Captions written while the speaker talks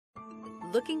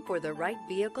Looking for the right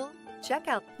vehicle? Check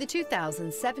out the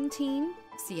 2017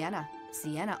 Sienna.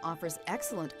 Sienna offers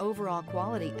excellent overall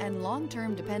quality and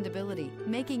long-term dependability,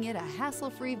 making it a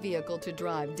hassle-free vehicle to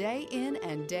drive day in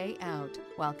and day out,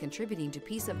 while contributing to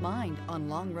peace of mind on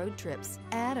long road trips.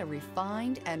 Add a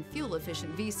refined and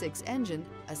fuel-efficient V6 engine,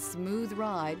 a smooth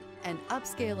ride, and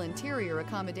upscale interior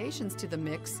accommodations to the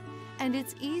mix, and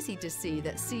it's easy to see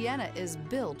that Sienna is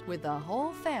built with the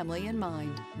whole family in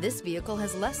mind. This vehicle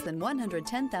has less than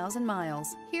 110,000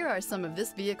 miles. Here are some of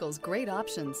this vehicle's great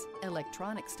options: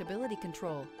 electronic stability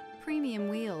control, premium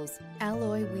wheels,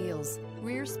 alloy wheels,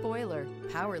 rear spoiler,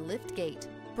 power liftgate,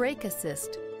 brake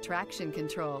assist, traction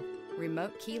control,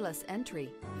 remote keyless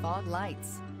entry, fog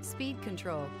lights, speed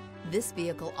control. This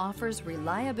vehicle offers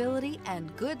reliability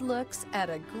and good looks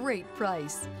at a great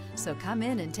price. So come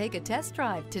in and take a test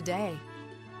drive today.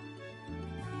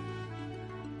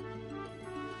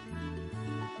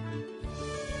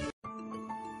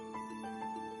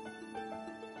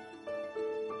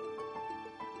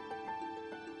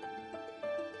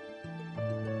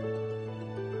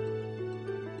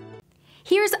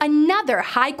 Here's another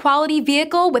high-quality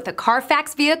vehicle with a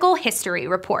Carfax Vehicle History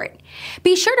Report.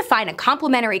 Be sure to find a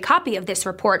complimentary copy of this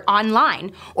report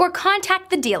online or contact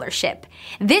the dealership.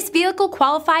 This vehicle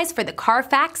qualifies for the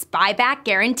Carfax Buyback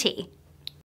Guarantee.